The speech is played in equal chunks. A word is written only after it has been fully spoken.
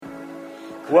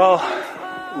Well,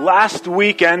 last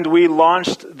weekend we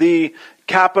launched the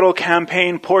capital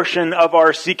campaign portion of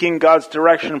our Seeking God's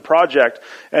Direction project.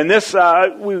 And this,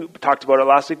 we talked about it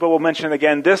last week, but we'll mention it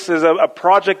again. This is a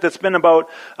project that's been about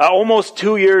almost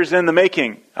 2 years in the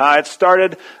making. It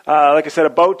started, like I said,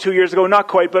 about 2 years ago, not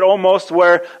quite, but almost,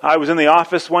 where I was in the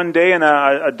office one day and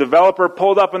a developer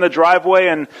pulled up in the driveway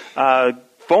and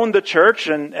phoned the church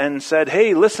and said,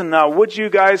 "Hey, listen, would you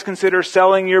guys consider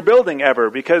selling your building ever?"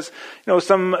 Because, you know,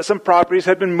 some properties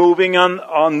had been moving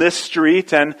on this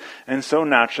street, and so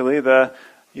naturally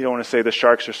you don't want to say the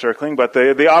sharks are circling, but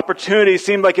the opportunity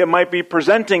seemed like it might be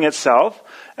presenting itself.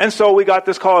 And so we got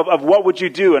this call of what would you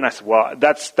do? And I said, well,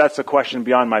 that's a question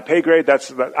beyond my pay grade.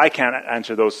 I can't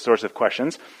answer those sorts of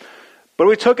questions. But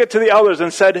we took it to the elders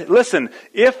and said, listen,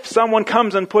 if someone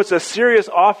comes and puts a serious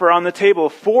offer on the table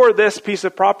for this piece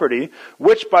of property,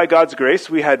 which by God's grace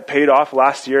we had paid off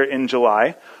last year in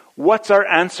July, what's our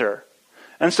answer?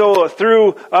 And so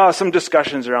through some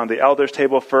discussions around the elders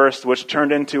table first, which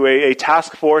turned into a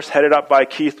task force headed up by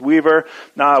Keith Weaver,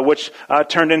 which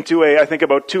turned into I think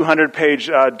about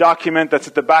 200-page document that's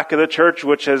at the back of the church,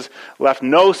 which has left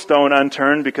no stone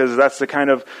unturned because that's the kind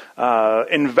of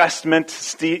investment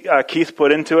Keith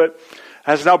put into it,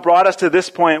 has now brought us to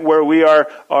this point where we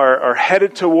are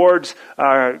headed towards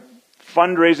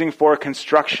fundraising for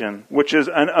construction, which is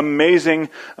an amazing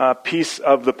piece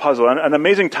of the puzzle, an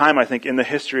amazing time, I think, in the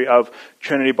history of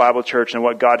Trinity Bible Church and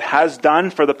what God has done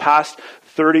for the past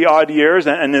 30-odd years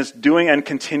and is doing and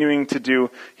continuing to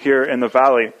do here in the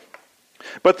Valley.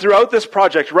 But throughout this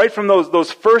project, right from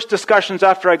those first discussions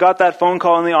after I got that phone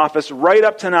call in the office, right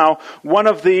up to now, one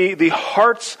of the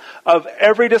hearts of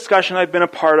every discussion I've been a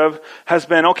part of has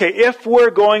been, okay, if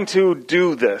we're going to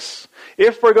do this,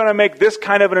 if we're going to make this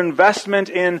kind of an investment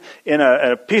in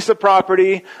a piece of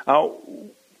property,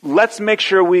 let's make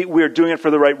sure we're doing it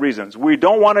for the right reasons. We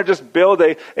don't want to just build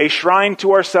a shrine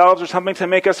to ourselves or something to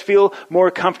make us feel more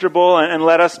comfortable and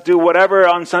let us do whatever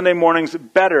on Sunday mornings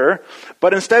better.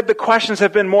 But instead, the questions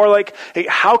have been more like, hey,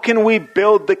 how can we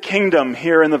build the kingdom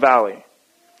here in the valley?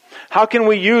 How can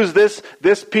we use this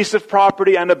piece of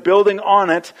property and a building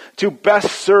on it to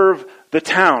best serve the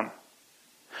town?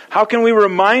 How can we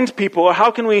remind people, or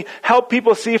how can we help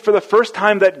people see for the first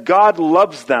time that God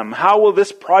loves them? How will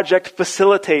this project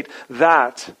facilitate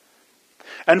that?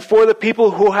 And for the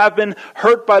people who have been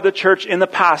hurt by the church in the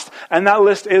past, and that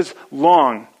list is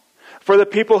long. For the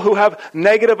people who have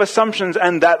negative assumptions,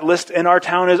 and that list in our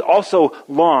town is also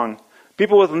long.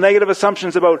 People with negative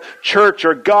assumptions about church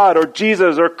or God or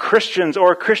Jesus or Christians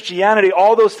or Christianity,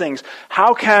 all those things.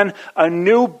 How can a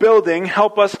new building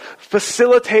help us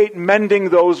facilitate mending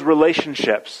those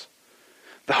relationships?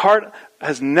 The heart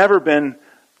has never been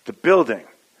the building.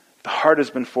 The heart has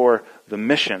been for the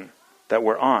mission that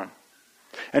we're on.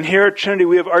 And here at Trinity,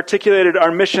 we have articulated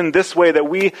our mission this way, that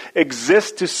we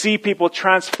exist to see people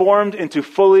transformed into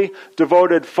fully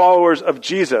devoted followers of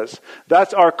Jesus.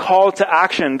 That's our call to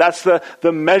action. That's the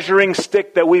measuring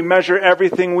stick that we measure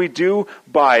everything we do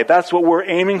by. That's what we're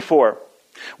aiming for.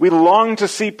 We long to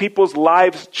see people's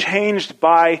lives changed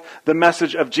by the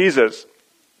message of Jesus.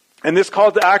 And this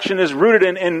call to action is rooted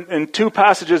in two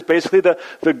passages, basically,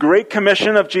 the Great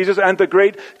Commission of Jesus and the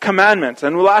Great Commandments.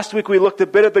 And last week we looked a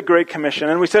bit at the Great Commission,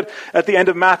 and we said at the end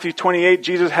of Matthew 28,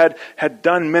 Jesus had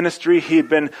done ministry. He'd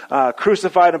been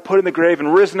crucified and put in the grave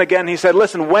and risen again. He said,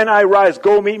 listen, when I rise,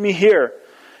 go meet me here.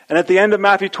 And at the end of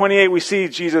Matthew 28, we see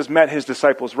Jesus met his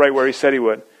disciples right where he said he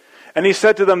would. And he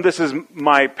said to them, this is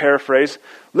my paraphrase,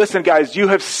 listen guys, you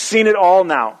have seen it all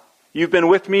now. You've been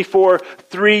with me for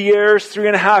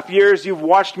 3.5 years. You've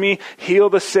watched me heal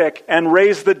the sick and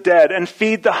raise the dead and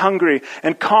feed the hungry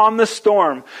and calm the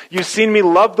storm. You've seen me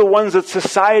love the ones that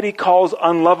society calls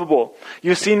unlovable.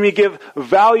 You've seen me give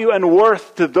value and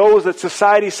worth to those that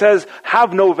society says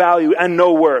have no value and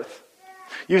no worth.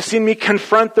 You've seen me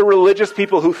confront the religious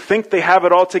people who think they have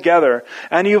it all together.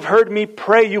 And you've heard me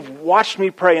pray. You've watched me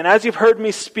pray. And as you've heard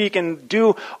me speak and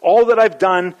do all that I've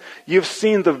done, you've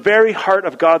seen the very heart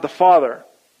of God the Father.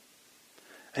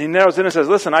 And he narrows in and says,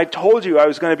 listen, I told you I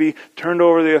was going to be turned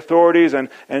over to the authorities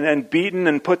and beaten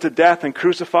and put to death and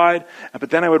crucified.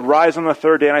 But then I would rise on the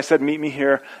third day. And I said, meet me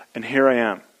here. And here I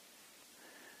am.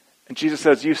 And Jesus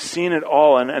says, you've seen it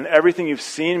all. And everything you've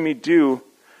seen me do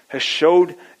has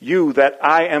showed you that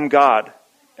I am God,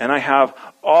 and I have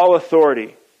all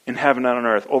authority in heaven and on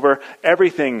earth over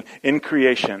everything in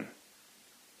creation.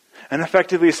 And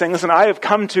effectively saying, listen, I have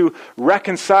come to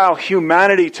reconcile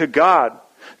humanity to God,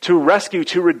 to rescue,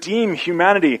 to redeem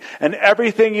humanity, and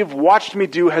everything you've watched me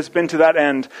do has been to that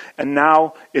end, and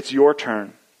now it's your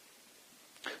turn.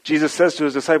 Jesus says to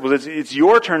his disciples, it's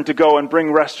your turn to go and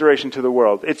bring restoration to the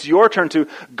world. It's your turn to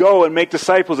go and make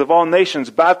disciples of all nations,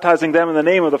 baptizing them in the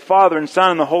name of the Father and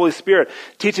Son and the Holy Spirit,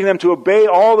 teaching them to obey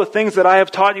all the things that I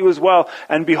have taught you as well.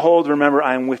 And behold, remember,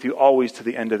 I am with you always to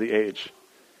the end of the age.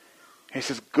 He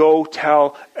says, go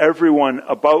tell everyone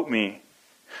about me.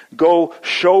 Go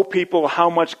show people how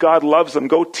much God loves them.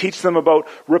 Go teach them about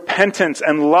repentance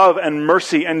and love and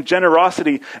mercy and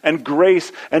generosity and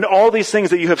grace and all these things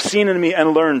that you have seen in me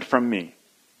and learned from me.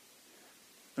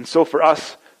 And so for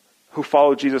us who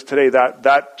follow Jesus today,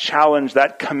 that challenge,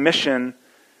 that commission,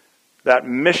 that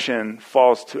mission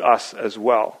falls to us as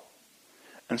well.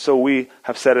 And so we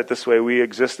have said it this way: we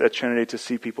exist at Trinity to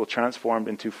see people transformed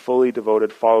into fully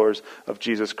devoted followers of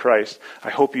Jesus Christ. I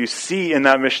hope you see in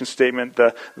that mission statement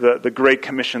the Great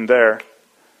Commission there.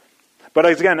 But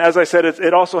again, as I said,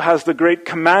 it also has the Great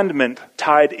Commandment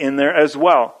tied in there as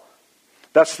well.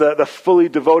 That's the fully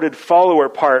devoted follower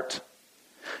part.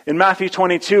 In Matthew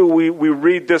 22, we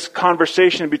read this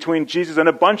conversation between Jesus and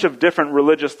a bunch of different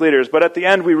religious leaders. But at the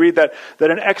end, we read that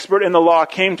an expert in the law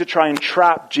came to try and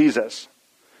trap Jesus.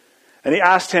 And he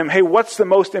asked him, hey, what's the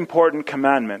most important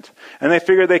commandment? And they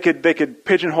figured they could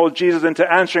pigeonhole Jesus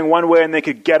into answering one way, and they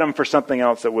could get him for something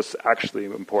else that was actually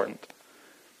important.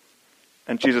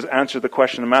 And Jesus answered the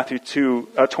question in Matthew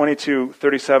 22,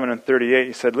 37 and 38.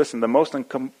 He said, listen, the most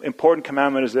important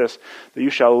commandment is this, that you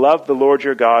shall love the Lord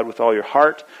your God with all your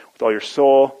heart, with all your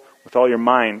soul, with all your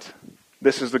mind.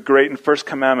 This is the great and first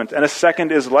commandment. And a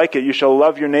second is like it. You shall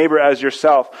love your neighbor as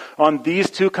yourself. On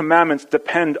these two commandments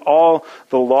depend all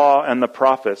the law and the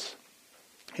prophets.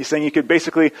 He's saying you could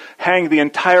basically hang the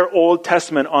entire Old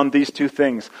Testament on these two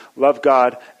things. Love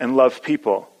God and love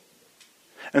people.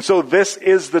 And so this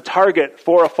is the target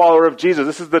for a follower of Jesus.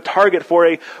 This is the target for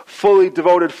a fully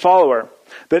devoted follower.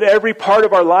 That every part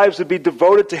of our lives would be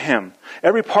devoted to Him.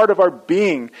 Every part of our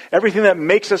being, everything that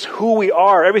makes us who we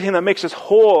are, everything that makes us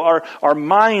whole, our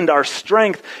mind, our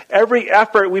strength, every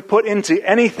effort we put into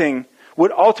anything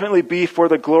would ultimately be for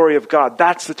the glory of God.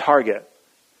 That's the target.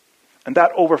 And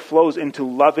that overflows into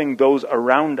loving those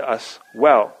around us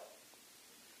well.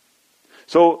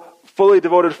 So, fully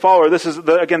devoted follower, this is,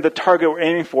 again, the target we're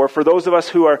aiming for. For those of us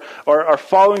who are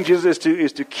following Jesus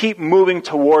is to keep moving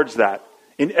towards that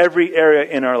in every area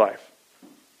in our life.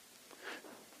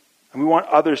 And we want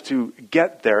others to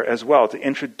get there as well, to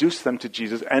introduce them to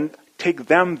Jesus and take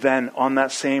them then on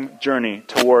that same journey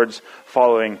towards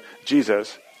following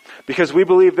Jesus. Because we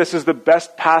believe this is the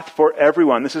best path for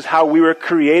everyone. This is how we were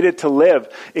created to live,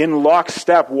 in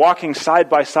lockstep, walking side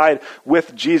by side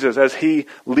with Jesus as He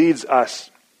leads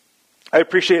us. I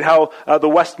appreciate how the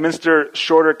Westminster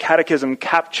Shorter Catechism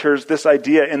captures this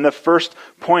idea in the first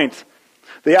point.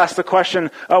 They ask the question,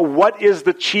 what is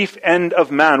the chief end of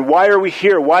man? Why are we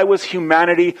here? Why was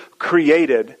humanity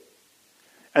created?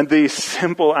 And the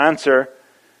simple answer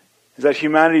is that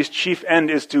humanity's chief end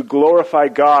is to glorify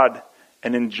God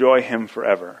and enjoy Him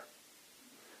forever.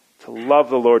 To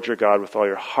love the Lord your God with all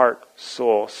your heart,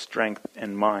 soul, strength,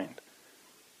 and mind.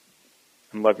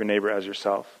 And love your neighbor as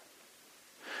yourself.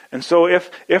 And so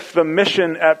if the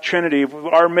mission at Trinity,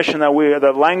 our mission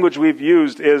the language we've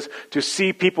used is to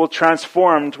see people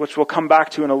transformed, which we'll come back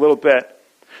to in a little bit.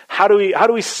 How do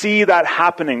we see that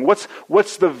happening?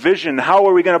 What's the vision? How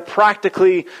are we going to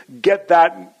practically get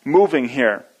that moving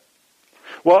here?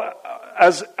 Well,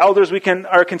 as elders, we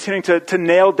are continuing to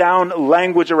nail down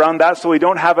language around that, so we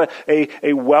don't have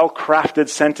a well-crafted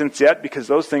sentence yet, because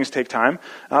those things take time.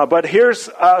 But here's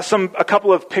a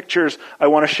couple of pictures I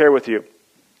want to share with you.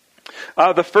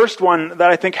 The first one that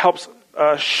I think helps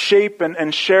shape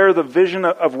and share the vision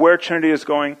of where Trinity is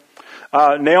going.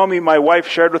 Naomi, my wife,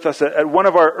 shared with us at one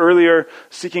of our earlier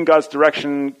Seeking God's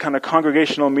Direction kind of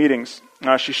congregational meetings.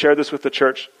 She shared this with the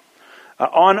church.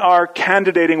 On our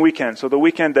candidating weekend, so the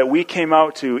weekend that we came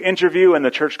out to interview and the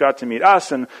church got to meet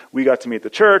us and we got to meet the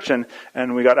church and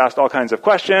we got asked all kinds of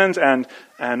questions and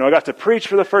I got to preach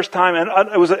for the first time, and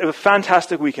it was a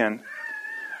fantastic weekend.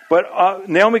 But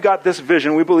Naomi got this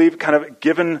vision, we believe, kind of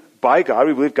given by God.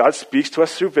 We believe God speaks to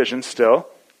us through vision still.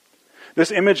 This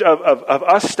image of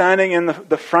us standing in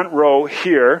the front row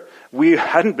here. We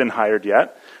hadn't been hired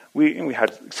yet. We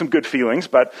had some good feelings,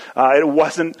 but it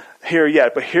wasn't here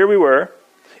yet. But here we were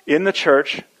in the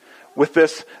church with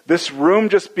this room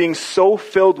just being so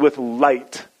filled with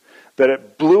light that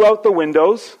it blew out the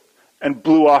windows and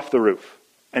blew off the roof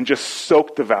and just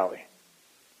soaked the valley.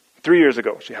 3 years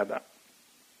ago she had that.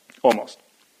 Almost.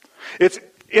 It's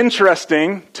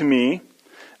interesting to me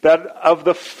that of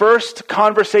the first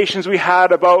conversations we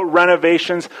had about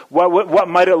renovations, what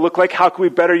might it look like? How can we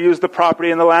better use the property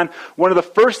and the land? One of the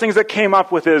first things that came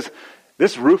up with is,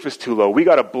 this roof is too low. We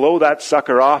got to blow that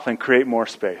sucker off and create more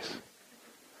space.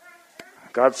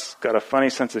 God's got a funny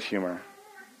sense of humor.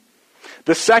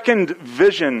 The second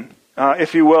vision,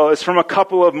 if you will, is from a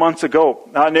couple of months ago.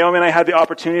 Naomi and I had the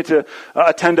opportunity to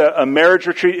attend a marriage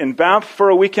retreat in Banff for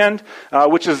a weekend,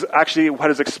 which is actually what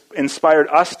has inspired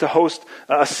us to host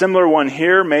a similar one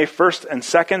here, May 1st and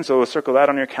 2nd, so we'll circle that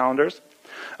on your calendars.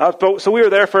 So we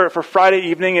were there for Friday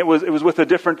evening. It was with a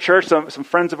different church. Some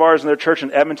friends of ours in their church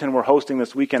in Edmonton were hosting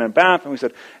this weekend in Banff, and we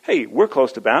said, hey, we're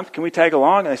close to Banff. Can we tag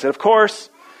along? And they said, of course.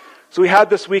 So we had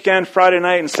this weekend, Friday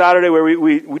night and Saturday, where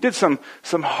we did some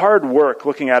hard work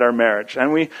looking at our marriage.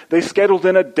 And they scheduled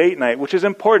in a date night, which is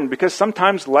important because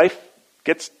sometimes life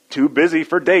gets too busy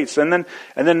for dates. And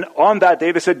then on that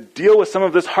day, they said, deal with some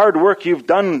of this hard work you've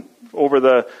done over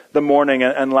the morning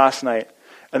and last night.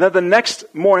 And then the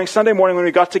next morning, Sunday morning, when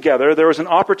we got together, there was an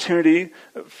opportunity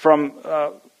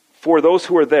for those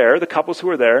who were there, the couples who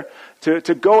were there,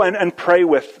 to go and pray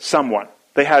with someone.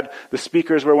 They had, the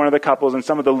speakers were one of the couples, and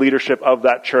some of the leadership of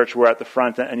that church were at the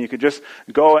front, and you could just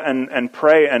go and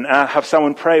pray and have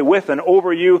someone pray with and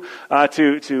over you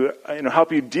to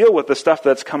help you deal with the stuff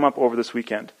that's come up over this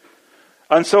weekend.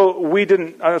 And so we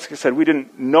didn't, like I said, we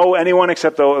didn't know anyone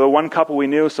except the one couple we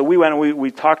knew. So we went and we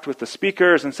talked with the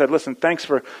speakers and said, listen, thanks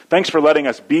for letting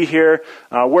us be here.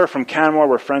 We're from Canmore.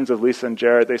 We're friends of Lisa and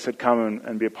Jared. They said, come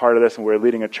and be a part of this. And we're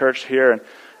leading a church here.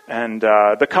 And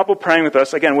the couple praying with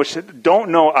us, again, which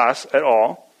don't know us at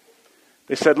all,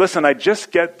 they said, listen, I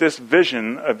just get this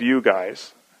vision of you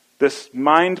guys, this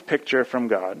mind picture from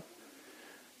God,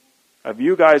 of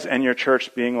you guys and your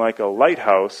church being like a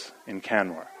lighthouse in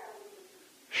Canmore,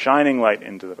 shining light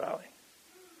into the valley.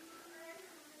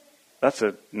 That's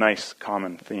a nice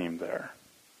common theme there.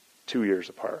 2 years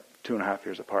apart, 2.5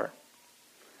 years apart.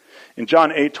 In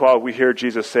John 8:12, we hear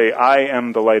Jesus say, I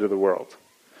am the light of the world.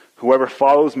 Whoever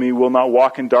follows me will not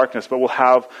walk in darkness, but will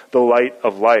have the light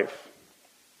of life.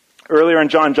 Earlier in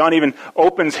John even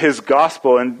opens his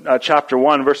gospel in chapter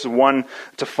 1, verses 1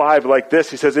 to 5 like this.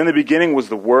 He says, in the beginning was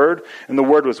the Word, and the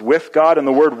Word was with God, and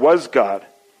the Word was God.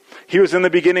 He was in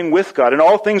the beginning with God, and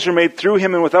all things were made through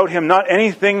him, and without him not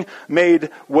anything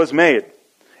made was made.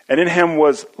 And in him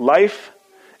was life,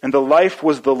 and the life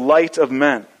was the light of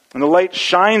men. And the light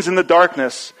shines in the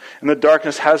darkness, and the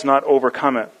darkness has not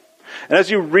overcome it. And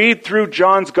as you read through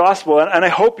John's gospel, and I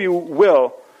hope you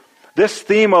will, this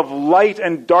theme of light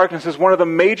and darkness is one of the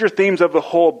major themes of the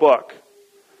whole book.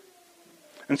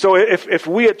 And so if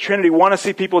we at Trinity want to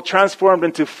see people transformed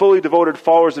into fully devoted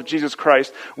followers of Jesus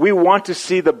Christ, we want to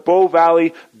see the Bow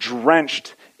Valley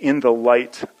drenched in the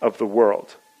light of the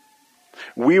world.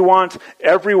 We want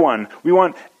everyone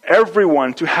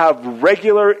to have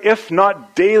regular, if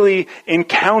not daily,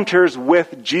 encounters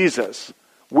with Jesus,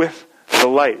 with the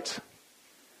light.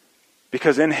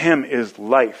 Because in him is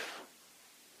life.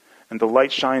 And the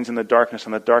light shines in the darkness,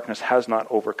 and the darkness has not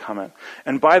overcome it.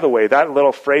 And by the way, that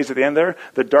little phrase at the end there,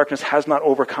 the darkness has not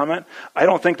overcome it, I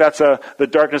don't think that's the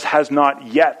darkness has not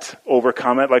yet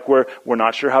overcome it. Like we're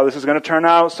not sure how this is going to turn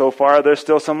out. So far, there's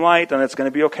still some light, and it's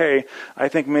going to be okay. I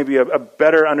think maybe a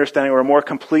better understanding or a more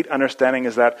complete understanding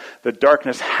is that the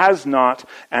darkness has not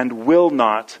and will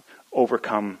not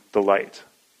overcome the light.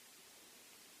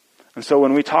 And so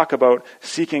when we talk about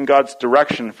seeking God's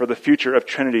direction for the future of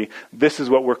Trinity, this is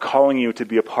what we're calling you to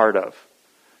be a part of,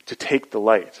 to take the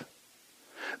light.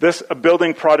 This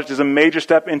building project is a major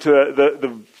step into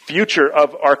the future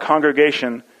of our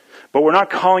congregation, but we're not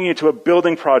calling you to a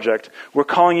building project. We're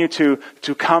calling you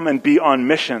to come and be on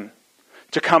mission,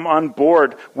 to come on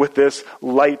board with this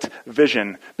light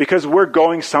vision, because we're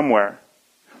going somewhere.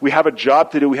 We have a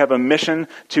job to do. We have a mission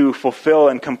to fulfill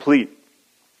and complete.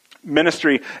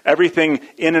 Ministry, everything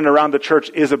in and around the church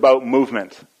is about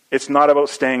movement. It's not about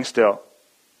staying still.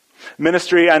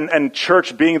 Ministry and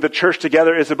church, being the church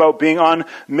together, is about being on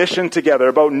mission together,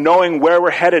 about knowing where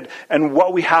we're headed and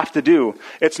what we have to do.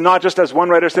 It's not just, as one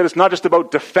writer said, it's not just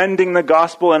about defending the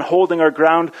gospel and holding our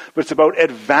ground, but it's about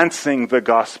advancing the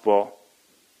gospel.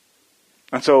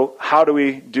 And so, how do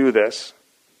we do this?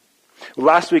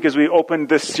 Last week, as we opened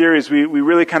this series, we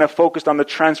really kind of focused on the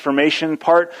transformation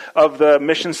part of the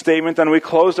mission statement, and we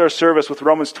closed our service with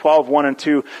Romans 12, 1 and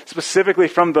 2, specifically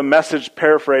from the Message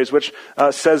paraphrase, which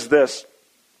says this.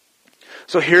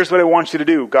 So here's what I want you to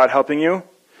do, God helping you.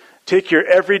 Take your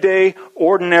everyday,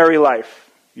 ordinary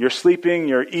life. You're sleeping,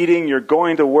 you're eating, you're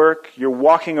going to work, you're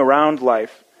walking around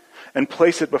life, and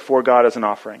place it before God as an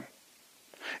offering.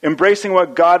 Embracing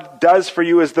what God does for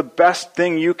you is the best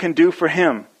thing you can do for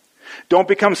Him. Don't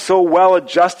become so well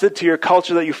adjusted to your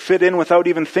culture that you fit in without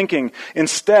even thinking.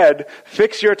 Instead,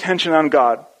 fix your attention on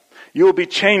God. You will be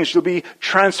changed. You'll be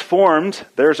transformed,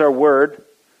 there's our word,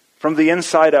 from the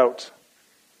inside out.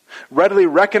 Readily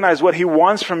recognize what he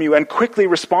wants from you and quickly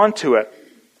respond to it.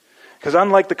 Because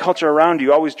unlike the culture around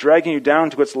you, always dragging you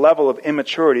down to its level of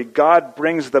immaturity, God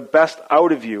brings the best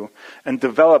out of you and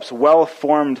develops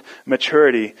well-formed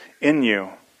maturity in you.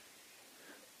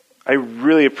 I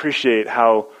really appreciate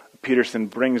how Peterson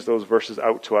brings those verses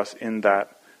out to us in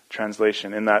that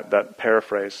translation, in that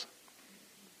paraphrase.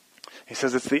 He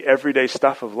says it's the everyday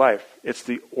stuff of life. It's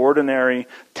the ordinary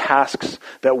tasks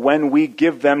that when we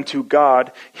give them to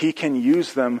God, he can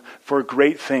use them for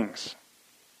great things.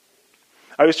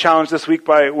 I was challenged this week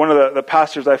by one of the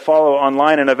pastors I follow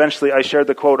online, and eventually I shared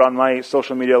the quote on my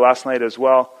social media last night as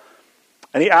well.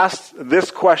 And he asked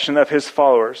this question of his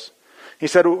followers. He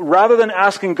said, rather than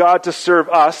asking God to serve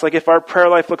us, like if our prayer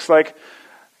life looks like,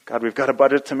 God, we've got a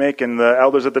budget to make, and the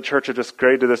elders of the church are just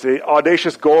created this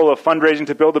audacious goal of fundraising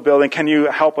to build a building. Can you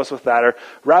help us with that? Or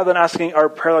rather than asking our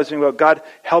prayer life, well, God,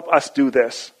 help us do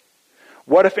this.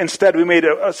 What if instead we made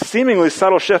a seemingly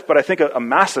subtle shift, but I think a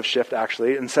massive shift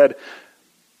actually, and said,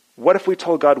 what if we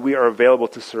told God we are available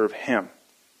to serve him?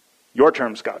 Your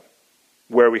terms, God.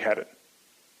 Where are we headed?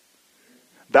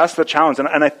 That's the challenge. And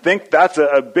I think that's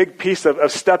a big piece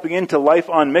of stepping into life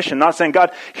on mission. Not saying,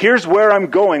 God, here's where I'm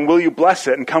going. Will you bless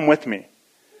it and come with me?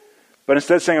 But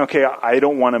instead saying, okay, I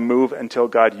don't want to move until,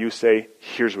 God, you say,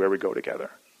 here's where we go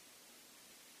together.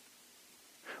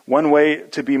 One way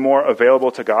to be more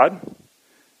available to God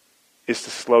is to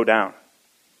slow down,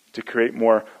 to create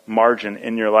more margin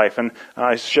in your life. And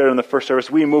I shared in the first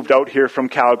service, we moved out here from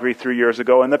Calgary 3 years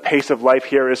ago, and the pace of life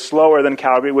here is slower than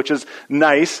Calgary, which is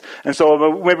nice. And so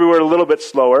maybe we're a little bit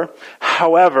slower.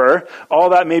 However,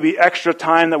 all that maybe extra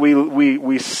time that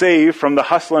we save from the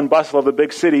hustle and bustle of the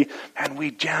big city, and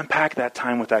we jam-pack that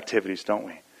time with activities, don't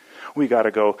we? We got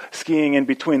to go skiing in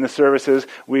between the services.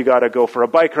 We got to go for a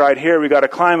bike ride here. We got to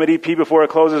climb at EP before it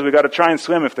closes. We got to try and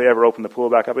swim if they ever open the pool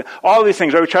back up. All these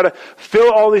things, right? We try to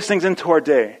fill all these things into our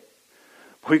day.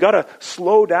 We got to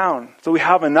slow down so we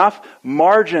have enough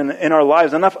margin in our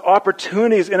lives, enough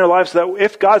opportunities in our lives so that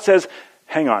if God says,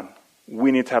 hang on,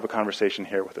 we need to have a conversation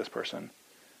here with this person,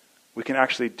 we can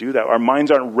actually do that. Our minds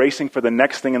aren't racing for the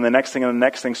next thing and the next thing and the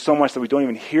next thing so much that we don't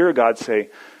even hear God say,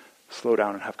 slow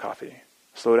down and have coffee.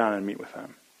 Slow down and meet with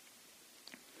them.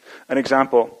 An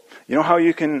example, you know how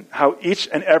each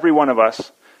and every one of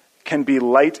us can be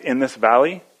light in this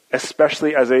valley,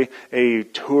 especially as a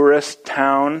tourist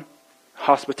town,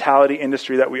 hospitality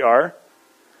industry that we are?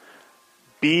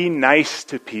 Be nice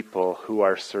to people who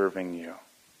are serving you.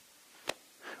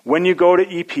 When you go to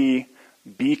EP,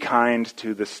 be kind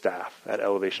to the staff at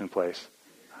Elevation Place.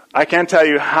 I can't tell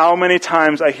you how many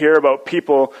times I hear about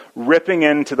people ripping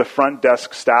into the front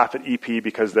desk staff at EP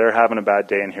because they're having a bad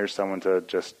day and here's someone to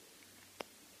just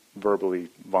verbally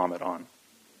vomit on.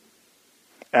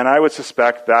 And I would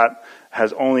suspect that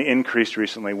has only increased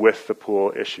recently with the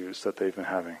pool issues that they've been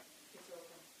having.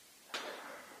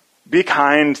 Be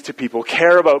kind to people.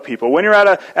 Care about people. When you're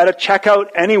at a checkout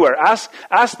anywhere,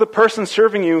 ask the person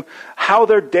serving you how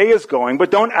their day is going, but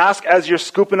don't ask as you're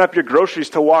scooping up your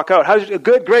groceries to walk out.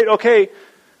 Good, great, okay.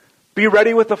 Be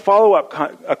ready with a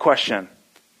follow-up question.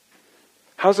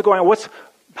 How's it going?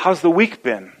 How's the week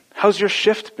been? How's your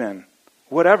shift been?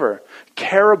 Whatever.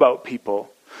 Care about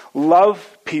people.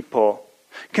 Love people.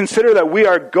 Consider that we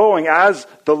are going as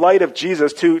the light of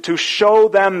Jesus to show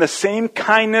them the same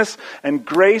kindness and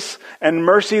grace and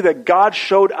mercy that God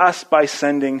showed us by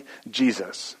sending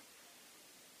Jesus.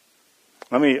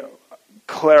 Let me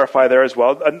clarify there as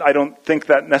well. I don't think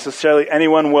that necessarily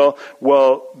anyone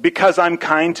will because I'm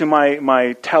kind to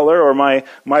my teller or my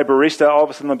barista, all of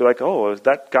a sudden they'll be like, oh,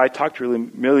 that guy talked really,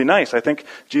 really nice. I think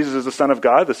Jesus is the Son of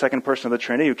God, the second person of the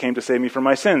Trinity who came to save me from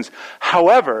my sins.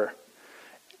 However,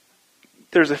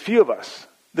 there's a few of us.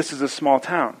 This is a small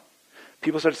town.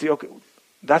 People start to see, okay,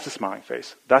 that's a smiling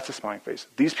face. That's a smiling face.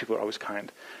 These people are always kind.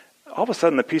 All of a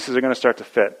sudden, the pieces are going to start to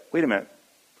fit. Wait a minute.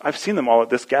 I've seen them all at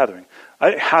this gathering.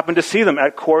 I happened to see them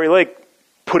at Quarry Lake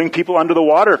putting people under the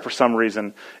water for some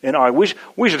reason.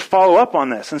 We should follow up on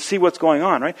this and see what's going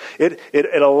on, right?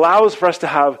 It allows for us to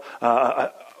have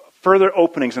further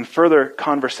openings and further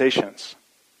conversations.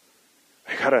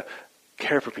 We got to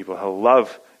care for people, how to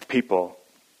love people.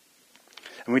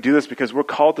 And we do this because we're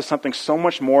called to something so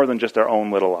much more than just our own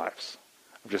little lives.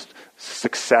 Just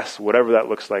success, whatever that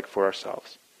looks like for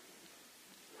ourselves.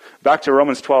 Back to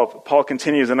Romans 12, Paul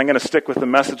continues, and I'm going to stick with the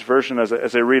Message version as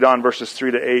I read on verses 3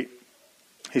 to 8.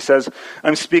 He says,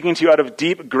 I'm speaking to you out of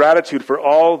deep gratitude for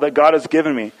all that God has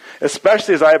given me,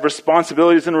 especially as I have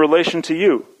responsibilities in relation to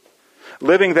you.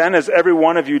 Living then as every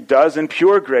one of you does in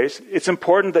pure grace, it's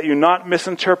important that you not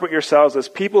misinterpret yourselves as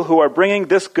people who are bringing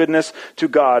this goodness to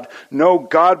God. No,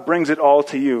 God brings it all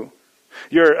to you.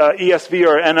 Your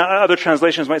ESV and other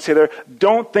translations might say there,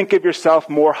 don't think of yourself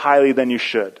more highly than you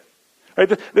should. Right?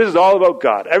 This is all about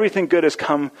God. Everything good has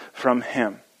come from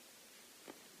Him.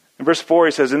 In verse 4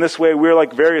 he says, in this way we're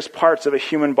like various parts of a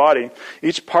human body.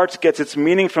 Each part gets its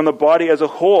meaning from the body as a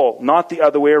whole, not the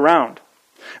other way around.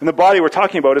 And the body we're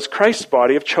talking about is Christ's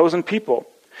body of chosen people.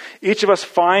 Each of us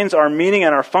finds our meaning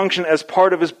and our function as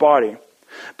part of His body.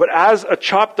 But as a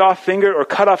chopped off finger or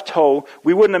cut off toe,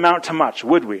 we wouldn't amount to much,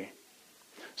 would we?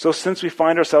 So since we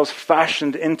find ourselves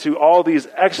fashioned into all these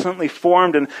excellently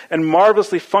formed and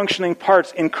marvelously functioning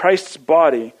parts in Christ's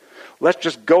body, let's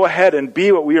just go ahead and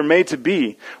be what we are made to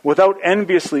be, without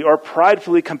enviously or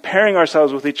pridefully comparing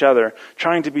ourselves with each other,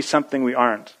 trying to be something we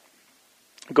aren't.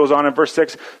 It goes on in verse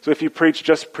 6, so if you preach,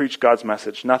 just preach God's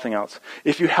message, nothing else.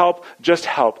 If you help, just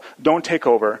help. Don't take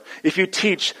over. If you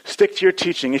teach, stick to your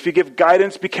teaching. If you give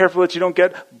guidance, be careful that you don't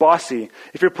get bossy.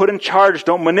 If you're put in charge,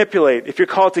 don't manipulate. If you're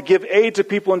called to give aid to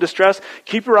people in distress,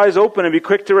 keep your eyes open and be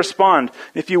quick to respond.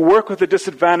 If you work with the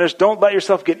disadvantaged, don't let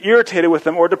yourself get irritated with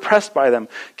them or depressed by them.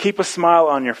 Keep a smile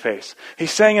on your face.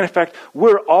 He's saying, in effect,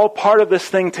 we're all part of this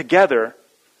thing together.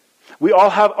 We all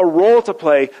have a role to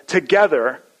play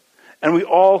together. And we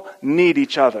all need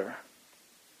each other.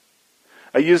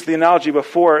 I used the analogy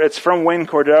before. It's from Wayne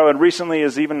Cordell, and recently,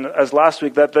 as last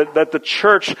week, that the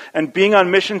church and being on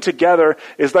mission together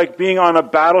is like being on a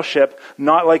battleship,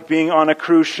 not like being on a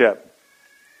cruise ship.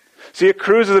 See, a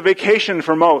cruise is a vacation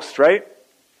for most, right?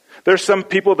 There's some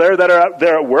people there that are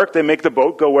there at work. They make the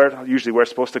boat go usually where it's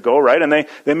supposed to go, right? And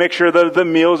they make sure the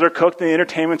meals are cooked and the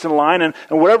entertainment's in line and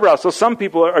whatever else. So some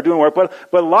people are doing work,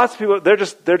 but lots of people, they're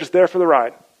just there for the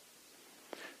ride.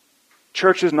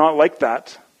 Church is not like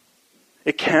that.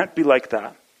 It can't be like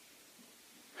that.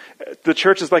 The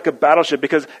church is like a battleship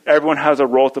because everyone has a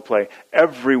role to play.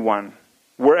 Everyone,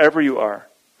 wherever you are.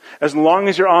 As long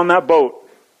as you're on that boat,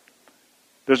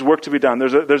 there's work to be done.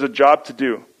 There's a job to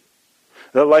do.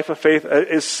 The life of faith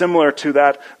is similar to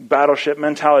that battleship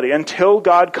mentality. Until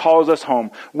God calls us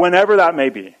home, whenever that may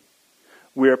be,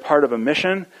 we are part of a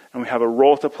mission and we have a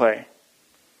role to play.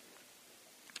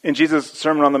 In Jesus'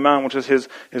 Sermon on the Mount, which is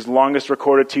his longest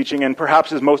recorded teaching and perhaps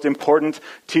his most important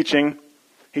teaching,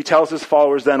 he tells his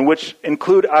followers then, which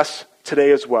include us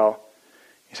today as well.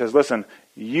 He says, listen,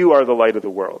 you are the light of the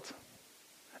world.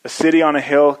 A city on a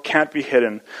hill can't be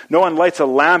hidden. No one lights a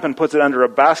lamp and puts it under a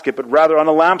basket, but rather on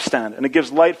a lampstand, and it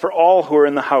gives light for all who are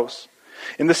in the house.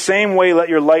 In the same way, let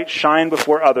your light shine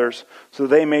before others, so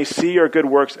they may see your good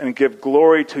works and give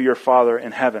glory to your Father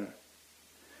in heaven.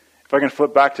 If I can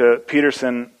flip back to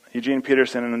Eugene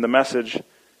Peterson, and in the Message,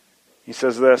 he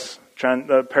says this,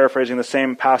 paraphrasing the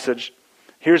same passage.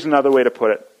 Here's another way to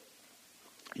put it.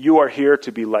 You are here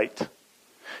to be light.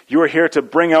 You are here to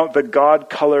bring out the God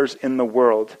colors in the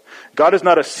world. God is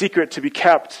not a secret to be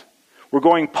kept. We're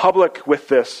going public with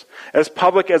this, as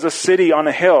public as a city on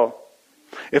a hill.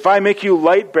 If I make you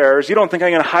light bearers, you don't think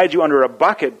I'm going to hide you under a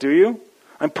bucket, do you?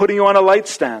 I'm putting you on a light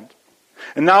stand.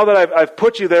 And now that I've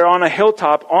put you there on a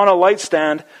hilltop, on a light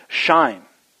stand, shine.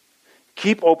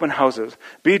 Keep open houses.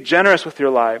 Be generous with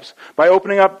your lives. By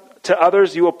opening up to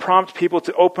others, you will prompt people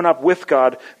to open up with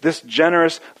God, this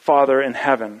generous Father in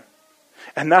heaven.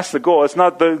 And that's the goal. It's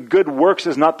not the good works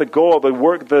is not the goal.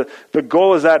 The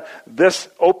goal is that this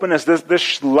openness,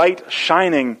 this light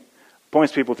shining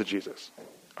points people to Jesus,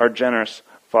 our generous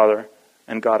Father,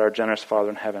 and God, our generous Father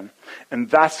in heaven. And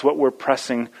that's what we're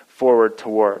pressing forward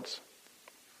towards.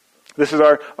 This is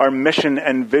our mission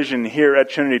and vision here at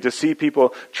Trinity, to see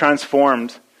people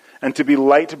transformed and to be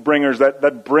light bringers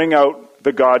that bring out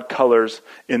the God colors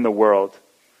in the world.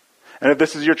 And if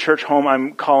this is your church home,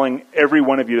 I'm calling every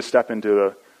one of you to step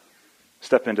into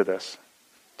this,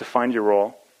 to find your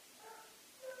role.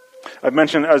 I've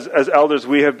mentioned as elders,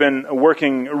 we have been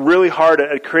working really hard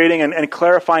at creating and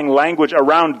clarifying language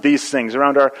around these things,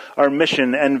 around our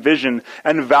mission and vision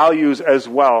and values as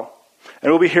well.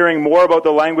 And we'll be hearing more about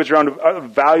the language around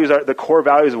values, the core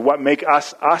values of what make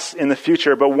us in the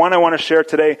future. But one I want to share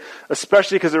today,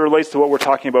 especially because it relates to what we're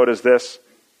talking about, is this.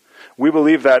 We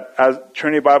believe that as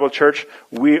Trinity Bible Church,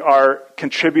 we are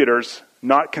contributors,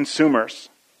 not consumers.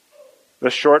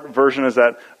 The short version is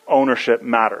that ownership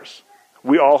matters.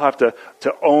 We all have to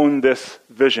own this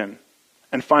vision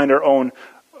and find our own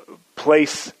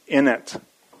place in it.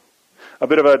 A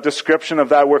bit of a description of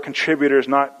that, we're contributors,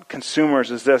 not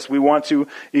consumers, is this. We want to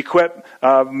equip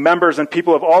members and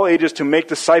people of all ages to make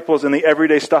disciples in the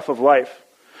everyday stuff of life.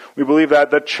 We believe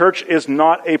that the church is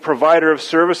not a provider of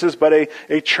services, but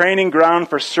a training ground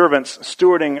for servants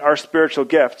stewarding our spiritual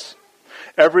gifts.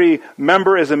 Every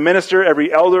member is a minister,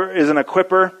 every elder is an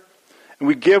equipper, and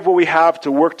we give what we have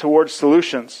to work towards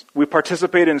solutions. We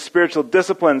participate in spiritual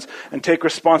disciplines and take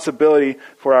responsibility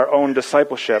for our own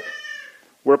discipleship.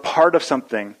 We're part of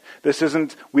something.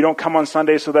 We don't come on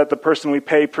Sunday so that the person we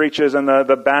pay preaches and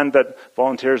the band that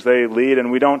volunteers, they lead,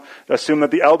 and we don't assume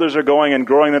that the elders are going and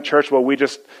growing the church while we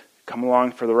just come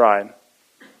along for the ride.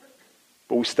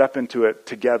 But we step into it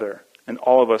together, and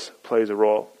all of us plays a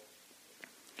role.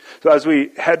 So as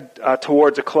we head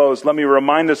towards a close, let me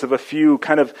remind us of a few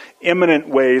kind of imminent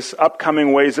ways,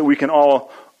 upcoming ways that we can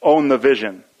all own the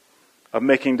vision of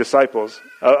making disciples,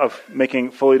 of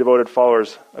making fully devoted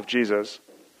followers of Jesus.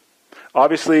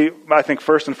 Obviously, I think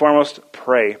first and foremost,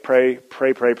 pray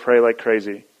like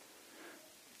crazy.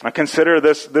 I consider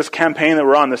this campaign that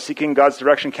we're on, the Seeking God's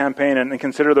Direction campaign, and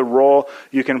consider the role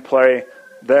you can play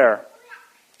there.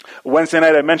 Wednesday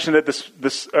night, I mentioned it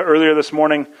this earlier this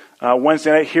morning.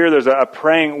 Wednesday night here, there's a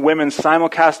praying women's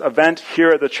simulcast event here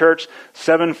at the church,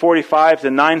 7:45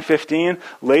 to 9:15.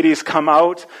 Ladies, come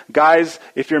out. Guys,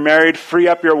 if you're married, free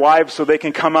up your wives so they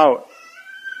can come out.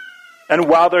 And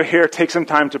while they're here, take some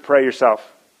time to pray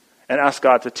yourself and ask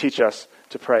God to teach us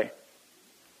to pray.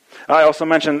 I also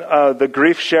mentioned the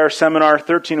Grief Share Seminar,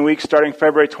 13 weeks starting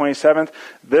February 27th.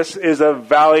 This is a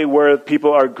valley where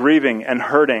people are grieving and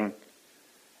hurting.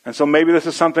 And so maybe this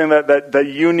is something that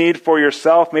you need for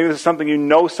yourself. Maybe this is something you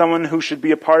know someone who should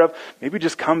be a part of. Maybe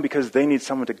just come because they need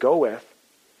someone to go with.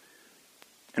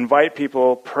 Invite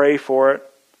people, pray for it.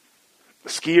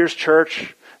 Skiers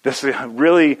Church, this is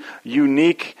really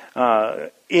unique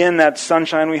in that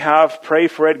sunshine we have. Pray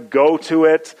for it. Go to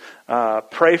it.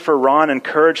 Pray for Ron.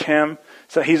 Encourage him.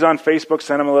 So he's on Facebook.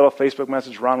 Send him a little Facebook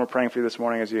message. Ron, we're praying for you this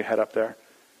morning as you head up there.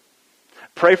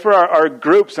 Pray for our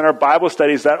groups and our Bible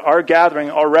studies that are gathering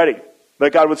already.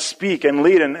 That God would speak and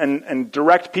lead and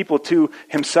direct people to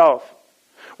himself.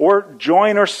 Or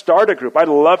join or start a group. I'd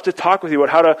love to talk with you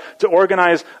about how to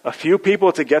organize a few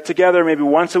people to get together maybe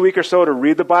once a week or so to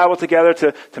read the Bible together,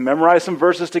 to memorize some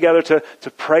verses together,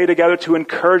 to pray together, to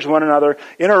encourage one another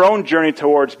in our own journey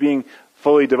towards being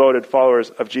fully devoted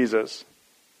followers of Jesus.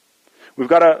 We've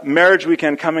got a marriage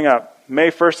weekend coming up.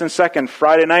 May 1st and 2nd,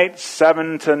 Friday night,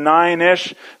 7 to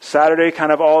 9-ish, Saturday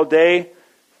kind of all day.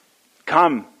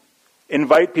 Come,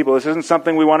 invite people. This isn't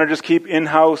something we want to just keep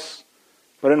in-house,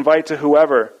 but invite to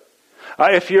whoever.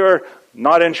 If you're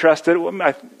not interested,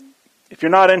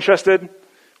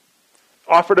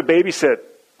 offer to babysit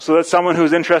so that someone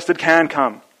who's interested can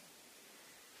come.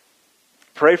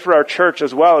 Pray for our church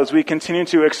as well as we continue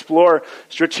to explore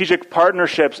strategic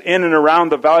partnerships in and around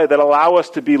the valley that allow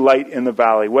us to be light in the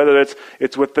valley, whether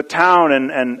it's with the town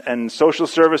and social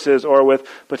services, or with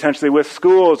potentially with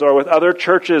schools, or with other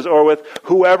churches, or with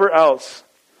whoever else,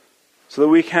 so that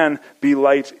we can be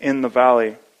light in the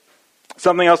valley.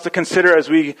 Something else to consider as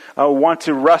we want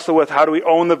to wrestle with how do we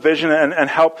own the vision and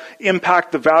help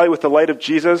impact the valley with the light of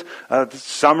Jesus.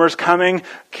 Summer's coming.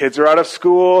 Kids are out of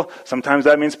school. Sometimes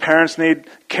that means parents need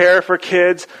care for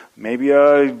kids. Maybe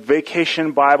a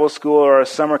vacation Bible school or a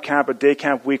summer camp, a day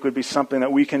camp week would be something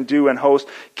that we can do and host.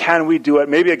 Can we do it?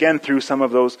 Maybe again through some of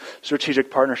those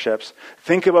strategic partnerships.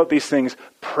 Think about these things.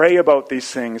 Pray about these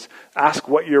things. Ask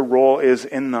what your role is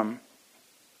in them.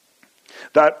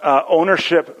 That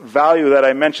ownership value that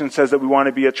I mentioned says that we want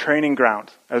to be a training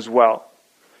ground as well.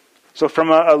 So from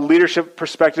a leadership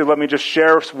perspective, let me just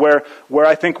share where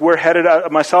I think we're headed,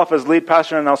 myself as lead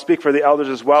pastor, and I'll speak for the elders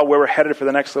as well, where we're headed for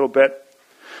the next little bit.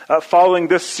 Following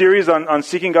this series on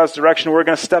Seeking God's Direction, we're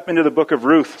going to step into the book of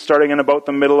Ruth, starting in about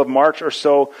the middle of March or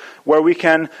so, where we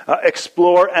can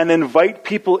explore and invite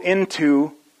people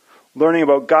into learning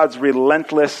about God's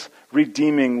relentless,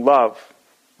 redeeming love.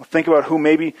 Think about who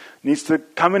maybe needs to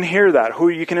come and hear that, who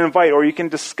you can invite or you can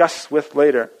discuss with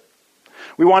later.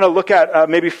 We want to look at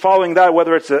maybe following that,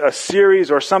 whether it's a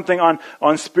series or something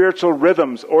on spiritual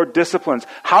rhythms or disciplines.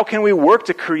 How can we work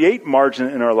to create margin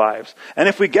in our lives? And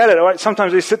if we get it,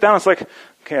 sometimes we sit down, it's like,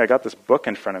 okay, I got this book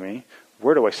in front of me.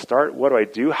 Where do I start? What do I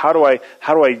do? How do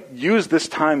I use this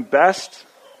time best?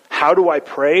 How do I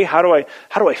pray? How do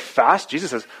I fast? Jesus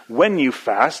says, when you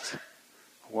fast,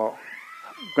 well,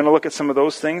 we're going to look at some of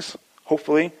those things,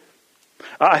 hopefully.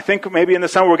 I think maybe in the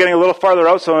summer we're getting a little farther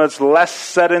out, so it's less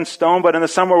set in stone, but in the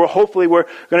summer we're going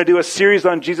to do a series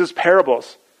on Jesus'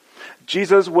 parables.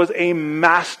 Jesus was a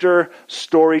master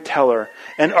storyteller,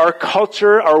 and our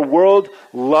culture, our world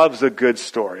loves a good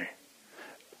story.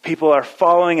 People are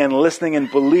following and listening and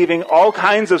believing all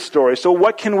kinds of stories. So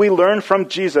what can we learn from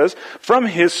Jesus, from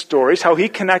his stories, how he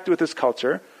connected with his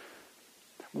culture?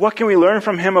 What can we learn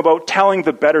from him about telling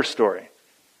the better story?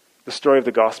 The story of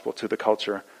the gospel to the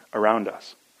culture around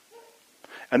us.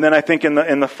 And then I think in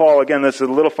the fall, again, this is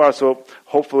a little far, so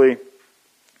hopefully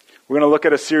we're going to look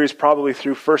at a series probably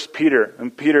through 1 Peter.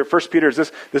 And 1 Peter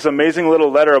is this amazing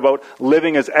little letter about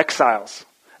living as exiles,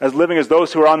 as living as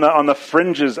those who are on the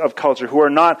fringes of culture, who are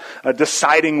not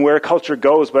deciding where culture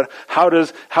goes, but how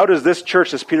does this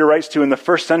church, as Peter writes to in the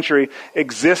first century,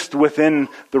 exist within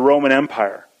the Roman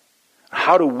Empire?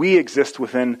 How do we exist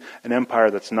within an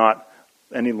empire that's not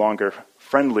any longer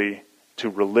friendly to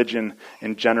religion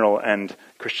in general and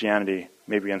Christianity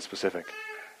maybe in specific?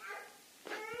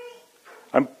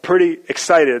 I'm pretty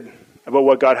excited about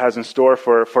what God has in store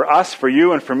for us, for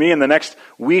you, and for me in the next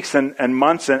weeks and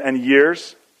months and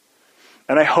years.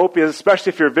 And I hope,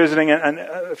 especially if you're visiting and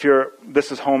if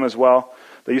this is home as well,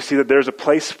 that you see that there's a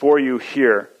place for you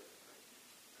here.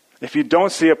 If you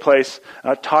don't see a place,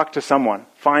 talk to someone.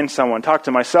 Find someone. Talk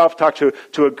to myself. Talk to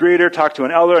a greeter. Talk to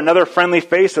an elder. Another friendly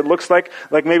face that looks like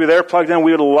maybe they're plugged in.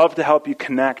 We would love to help you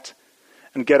connect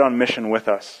and get on mission with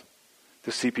us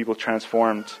to see people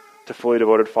transformed to fully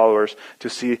devoted followers, to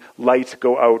see light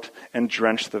go out and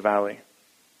drench the valley.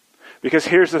 Because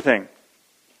here's the thing.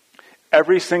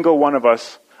 Every single one of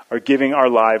us are giving our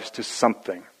lives to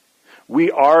something.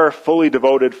 We are fully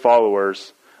devoted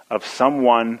followers of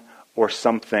someone or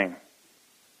something.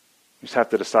 You just have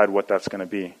to decide what that's going to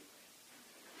be.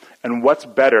 And what's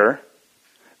better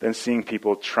than seeing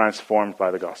people transformed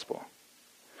by the gospel?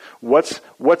 What's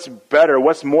better,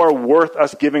 what's more worth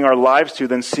us giving our lives to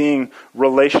than seeing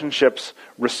relationships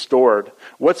restored?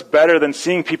 What's better than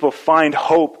seeing people find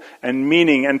hope and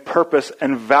meaning and purpose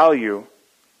and value?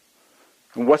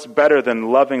 And what's better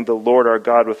than loving the Lord our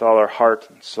God with all our heart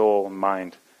and soul and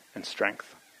mind and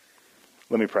strength?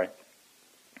 Let me pray.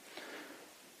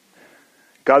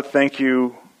 God, thank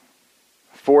you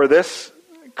for this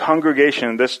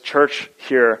congregation, this church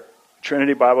here,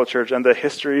 Trinity Bible Church, and the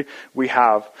history we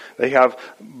have. They have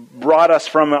brought us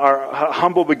from our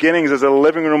humble beginnings as a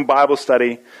living room Bible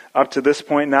study up to this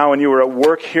point now, and you are at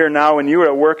work here now, and you are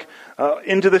at work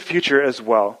into the future as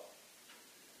well.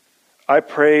 I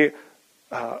pray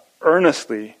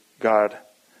earnestly, God,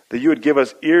 that you would give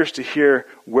us ears to hear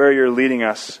where you're leading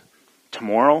us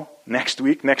tomorrow, next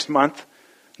week, next month,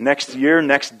 next year,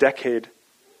 next decade,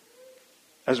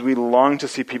 as we long to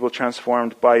see people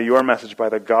transformed by your message, by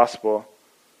the gospel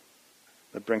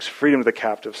that brings freedom to the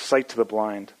captive, sight to the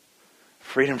blind,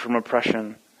 freedom from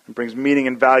oppression, and brings meaning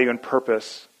and value and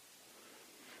purpose.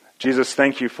 Jesus,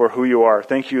 thank you for who you are.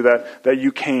 Thank you that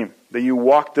you came, that you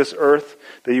walked this earth,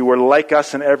 that you were like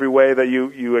us in every way, that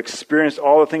you experienced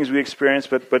all the things we experienced,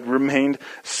 but remained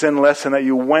sinless, and that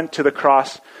you went to the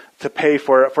cross to pay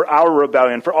for our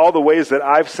rebellion, for all the ways that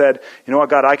I've said, you know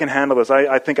what, God, I can handle this.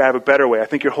 I think I have a better way. I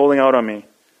think you're holding out on me.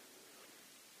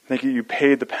 Thank you, you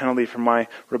paid the penalty for my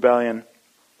rebellion.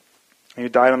 And you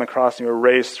died on the cross and you were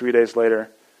raised 3 days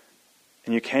later.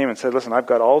 And you came and said, listen, I've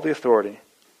got all the authority.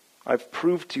 I've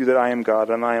proved to you that I am God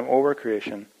and I am over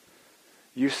creation.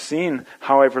 You've seen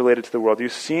how I've related to the world.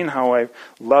 You've seen how I've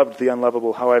loved the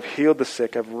unlovable, how I've healed the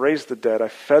sick, I've raised the dead,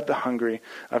 I've fed the hungry,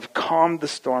 I've calmed the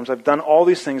storms, I've done all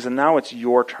these things, and now it's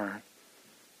your turn.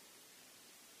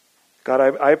 God,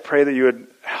 I pray that you would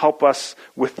help us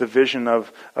with the vision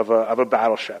of a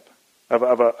battleship,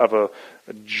 of a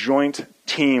joint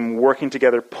team working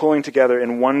together, pulling together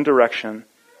in one direction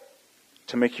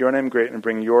to make your name great and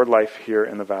bring your life here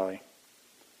in the valley.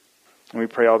 And we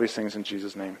pray all these things in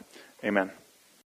Jesus' name. Amen.